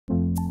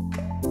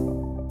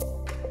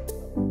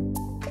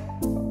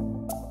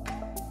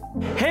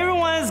Hey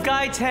everyone, it's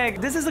Guy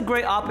Tang. This is a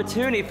great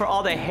opportunity for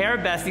all the hair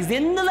besties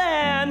in the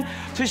land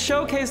to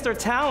showcase their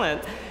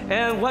talent.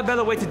 And what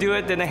better way to do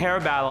it than a hair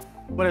battle?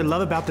 What I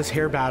love about this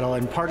hair battle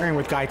and partnering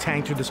with Guy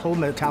Tang through this whole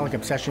Metallic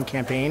Obsession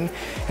campaign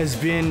has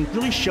been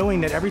really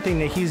showing that everything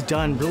that he's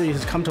done really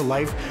has come to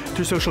life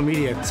through social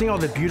media. Seeing all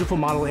the beautiful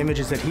model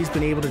images that he's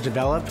been able to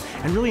develop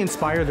and really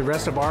inspire the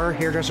rest of our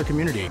hairdresser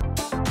community.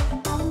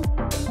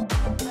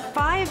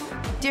 5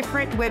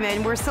 different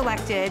women were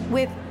selected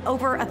with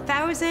over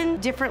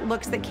 1,000 different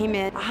looks that came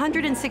in,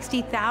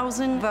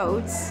 160,000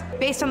 votes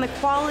based on the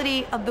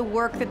quality of the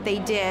work that they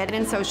did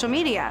in social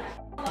media.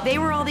 They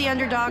were all the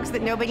underdogs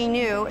that nobody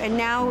knew, and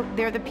now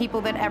they're the people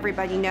that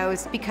everybody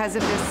knows because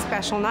of this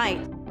special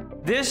night.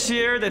 This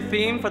year, the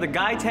theme for the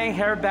Guy Tang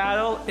hair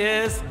battle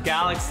is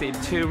Galaxy,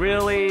 to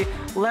really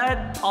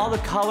let all the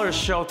colors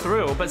show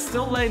through, but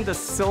still letting the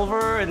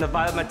silver and the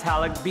violet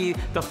metallic be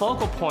the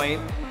focal point,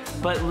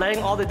 but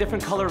letting all the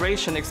different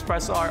coloration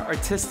express our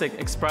artistic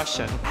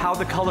expression. How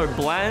the color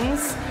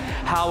blends,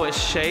 how it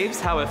shapes,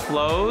 how it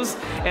flows,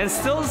 and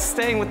still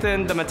staying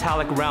within the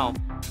metallic realm.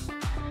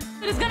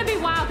 It's gonna be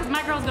wild because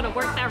my girl's gonna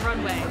work that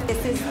runway.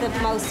 This is the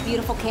most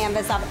beautiful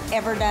canvas I've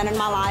ever done in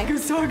my life. I'm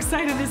so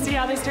excited to see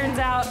how this turns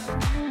out.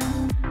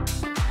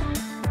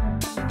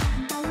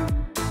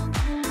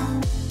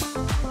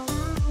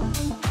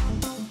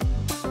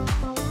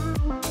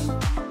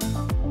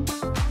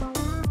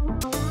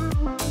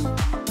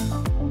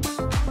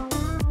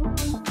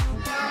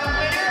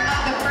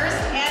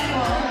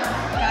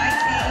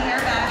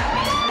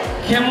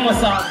 Kim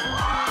Wasabi.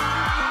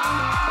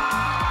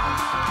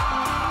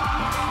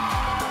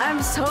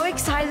 I'm so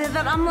excited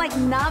that I'm like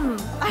numb.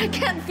 I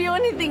can't feel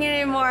anything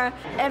anymore.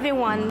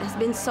 Everyone has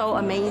been so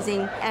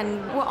amazing and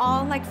we're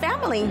all like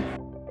family.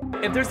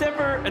 If there's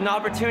ever an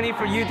opportunity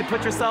for you to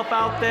put yourself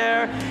out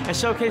there and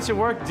showcase your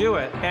work, do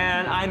it.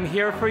 And I'm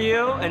here for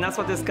you, and that's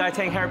what this Guy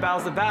Tang hair battle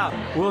is about.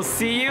 We'll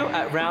see you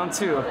at round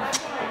 2.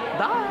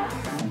 Bye.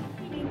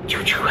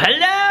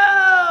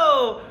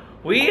 Hello!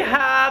 We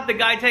have the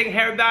Guy Tang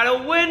hair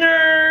battle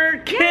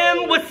winner,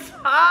 Kim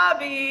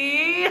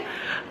Wasabi.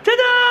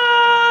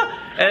 Ta-da!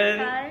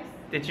 And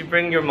did you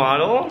bring your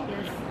model?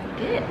 Yes, I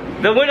did.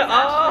 The winner.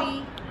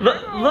 Oh,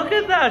 look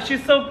at that.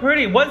 She's so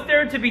pretty. What's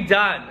there to be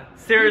done?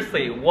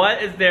 Seriously,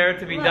 what is there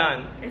to be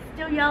done? It's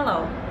still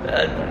yellow.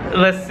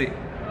 Let's see.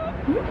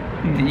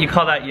 You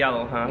call that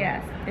yellow, huh?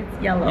 Yes,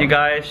 it's yellow. You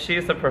guys,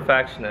 she's a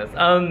perfectionist.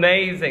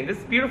 Amazing. This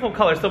beautiful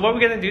color. So what are we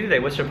going to do today?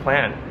 What's your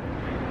plan?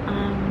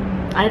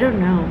 I don't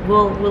know.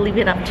 We'll leave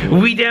it up to you.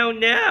 We don't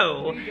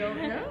know. You don't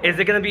know? Is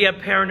it going to be a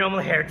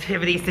paranormal hair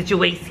activity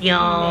situation?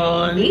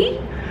 Maybe.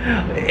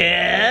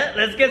 Yeah,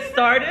 let's get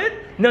started.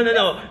 No.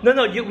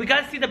 We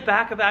got to see the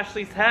back of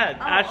Ashley's head.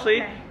 Oh,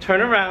 Ashley, okay.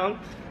 turn around.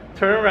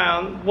 Turn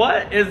around.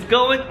 What is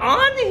going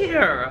on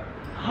here?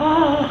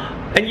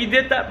 And you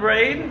did that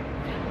braid?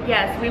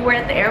 Yes, we were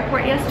at the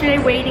airport yesterday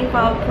waiting for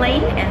our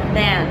plane, and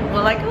then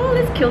we're like, oh,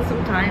 let's kill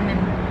some time,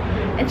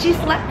 and she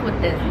slept with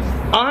this.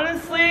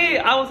 Honestly,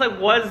 I was like,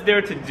 what is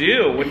there to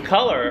do with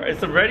color?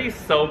 It's already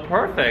so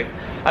perfect.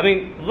 I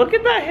mean, look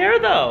at that hair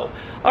though.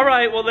 All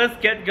right, well, let's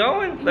get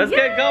going. Let's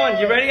get going.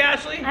 You ready,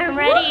 Ashley? I'm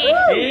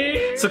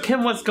ready. So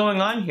Kim, what's going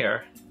on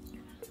here?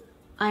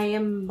 I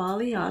am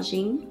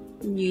balayaging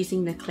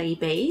using the clay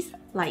base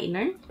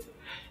lightener.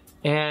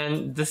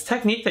 And this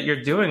technique that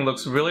you're doing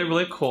looks really,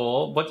 really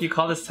cool. What do you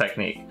call this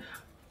technique?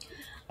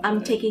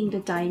 I'm taking the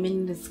diamond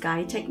in the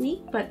sky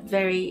technique, but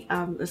very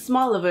a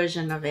smaller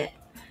version of it.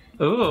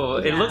 Ooh,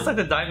 it Yeah. looks like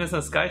the diamonds in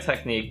the sky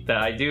technique that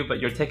I do, but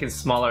you're taking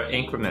smaller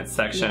increment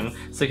section, Yes.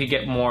 so you can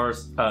get more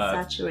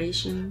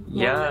Saturation.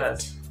 more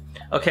yes.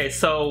 lift. Okay,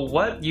 so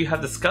what you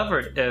have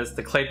discovered is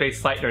the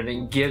clay-based lightener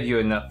didn't give you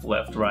enough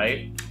lift,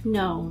 right?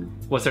 No.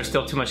 Was there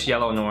still too much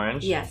yellow and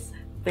orange? Yes,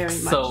 very much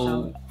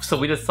so. So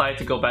we decided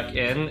to go back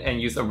in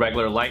and use a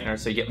regular lightener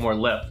so you get more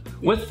lift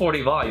with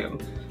 40 volume.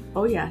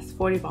 Oh yes,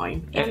 40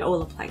 volume and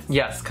Olaplex.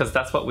 Yes, because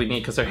that's what we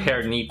need because her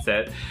hair needs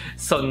it.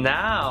 So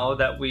now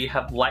that we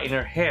have lightened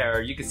her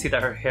hair, you can see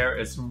that her hair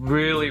is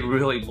really,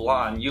 really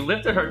blonde. You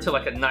lifted her to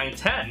like a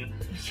 910.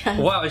 Yes.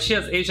 Wow, and she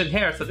has Asian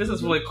hair, so this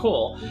is really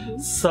cool.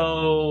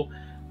 So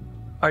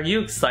are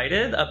you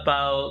excited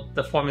about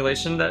the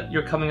formulation that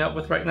you're coming up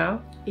with right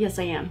now? Yes,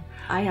 I am.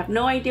 I have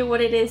no idea what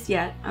it is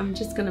yet. I'm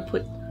just gonna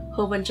put a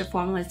whole bunch of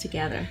formulas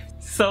together.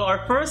 So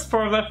our first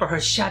formula for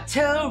her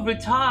Chateau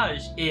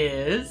Routage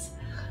is...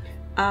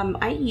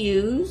 I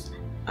use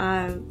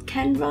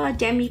Canva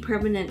Demi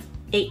Permanent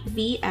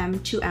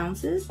 8VM 2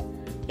 ounces,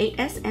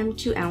 8SM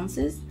 2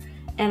 ounces,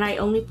 and I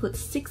only put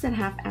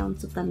 6.5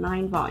 ounces of the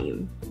 9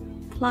 volume,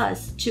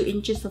 plus 2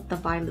 inches of the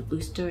violet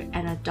booster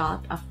and a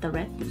dot of the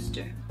red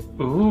booster.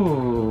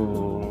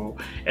 Ooh.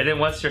 And then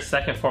what's your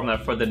second formula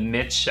for the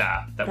mid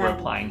shaft that we're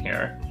applying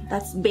here?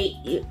 That's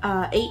 8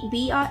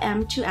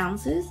 BRM 2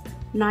 ounces,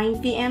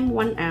 9 VM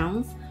 1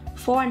 ounce,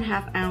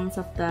 4.5 ounces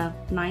of the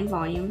 9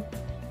 volume,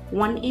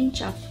 1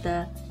 inch of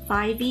the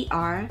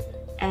 5VR,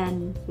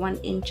 and 1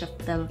 inch of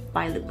the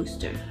violet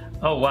booster.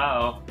 Oh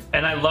wow.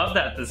 And I love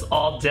that this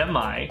all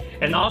demi.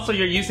 And also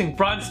you're using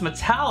bronze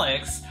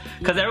metallics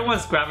because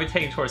everyone's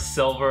gravitating towards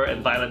silver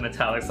and violet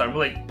metallics. So I'm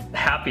really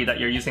happy that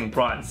you're using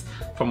bronze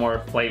for more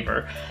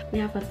flavor. We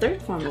have a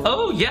third formula.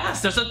 Oh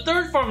yes, there's a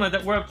third formula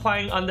that we're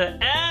applying on the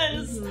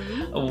ends.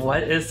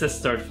 What is this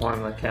third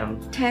formula, Kim?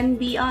 10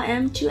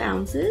 VRM 2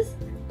 ounces,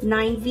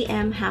 9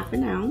 VM half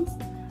an ounce,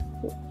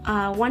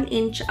 1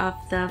 inch of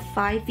the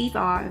 5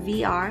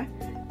 VR,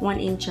 1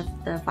 inch of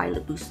the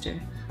violet booster.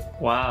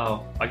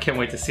 Wow, I can't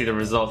wait to see the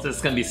results. This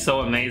is gonna be so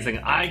amazing.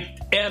 I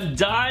am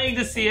dying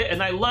to see it,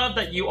 and I love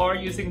that you are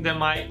using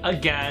demi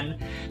again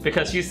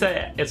because you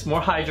said it's more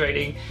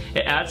hydrating,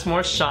 it adds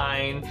more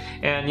shine,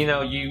 and you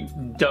know,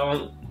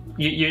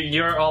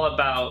 you're all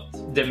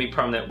about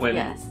demi-permanent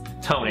when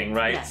toning,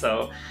 right? Yes.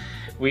 So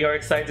we are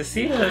excited to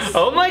see this.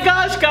 Oh my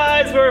gosh,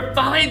 guys, we're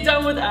finally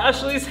done with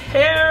Ashley's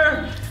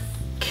hair.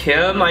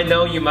 Kim, I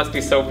know you must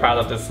be so proud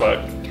of this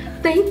look.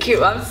 Thank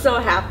you, I'm so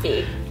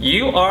happy.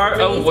 You are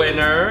a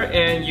winner,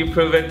 and you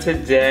prove it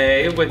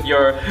today with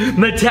your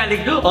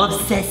metallic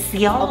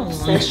obsession.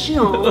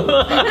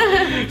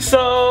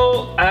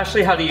 So,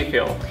 Ashley, how do you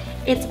feel?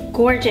 It's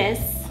gorgeous.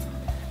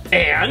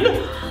 And?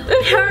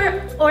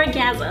 Her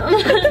orgasm.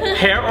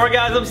 Hair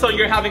orgasm, so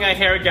you're having a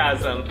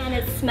hairgasm. And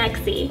it's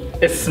smexy.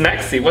 It's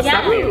smexy, what's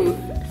that mean?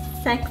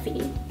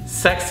 Sexy.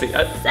 Sexy.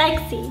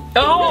 Sexy.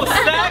 Oh,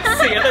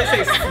 sexy! I thought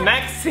you say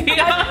smexy.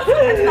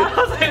 I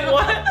was like,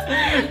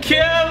 what?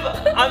 Kim,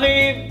 I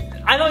mean,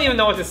 I don't even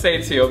know what to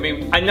say to you. I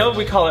mean, I know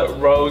we call it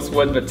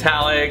rosewood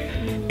metallic,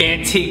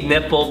 antique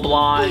nipple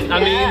blonde. I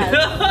mean,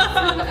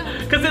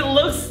 because it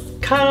looks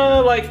kind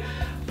of like,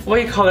 what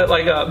do you call it,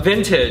 like a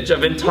vintage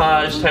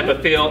type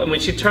of feel. And when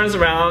she turns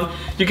around,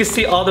 you can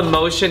see all the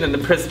motion and the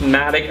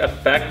prismatic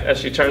effect as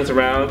she turns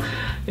around.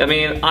 I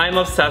mean, I'm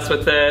obsessed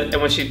with it. And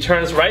when she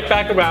turns right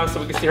back around so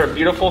we can see her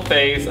beautiful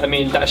face, I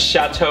mean, that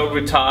Chateau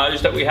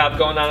Routage that we have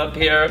going on up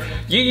here.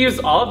 You use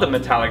all of the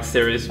metallic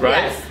series,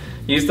 right? Yes.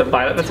 You use the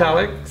violet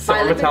metallic,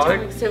 silver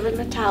metallic, silver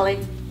metallic,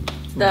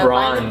 the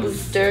bronze violet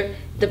booster,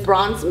 the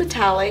bronze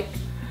metallic.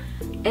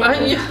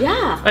 And,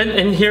 yeah.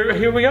 And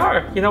here we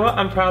are. You know what?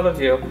 I'm proud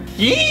of you.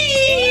 Yee!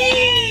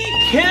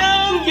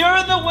 Kim,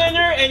 you're the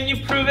winner and you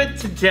prove it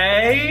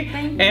today.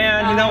 Thank you,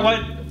 and you know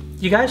what?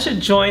 You guys should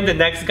join the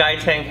next Guy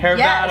Tang hair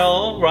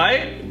battle,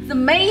 right? It's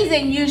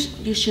amazing. You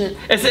should.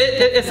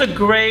 It's a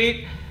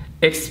great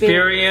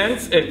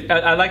experience.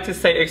 I like to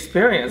say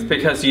experience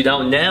because you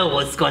don't know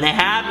what's going to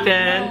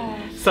happen.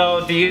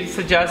 So do you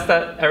suggest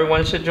that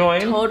everyone should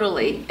join?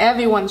 Totally.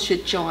 Everyone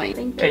should join.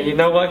 Thank you. And you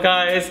know what,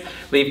 guys?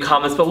 Leave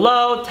comments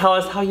below. Tell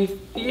us how you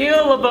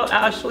feel about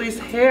Ashley's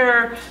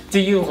hair. Do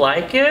you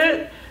like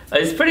it?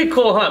 It's pretty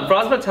cool, huh?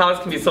 Bronze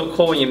metallics can be so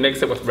cool when you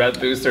mix it with red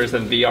boosters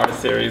and VR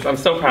series. I'm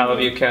so proud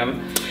of you, Kim.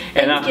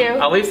 And Thank you.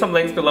 I'll leave some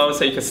links below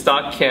so you can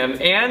stalk Kim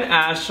and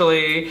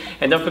Ashley.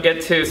 And don't forget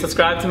to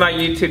subscribe to my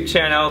YouTube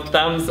channel.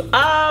 Thumbs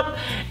up.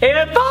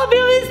 And follow me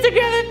on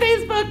Instagram and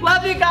Facebook.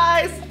 Love you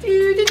guys.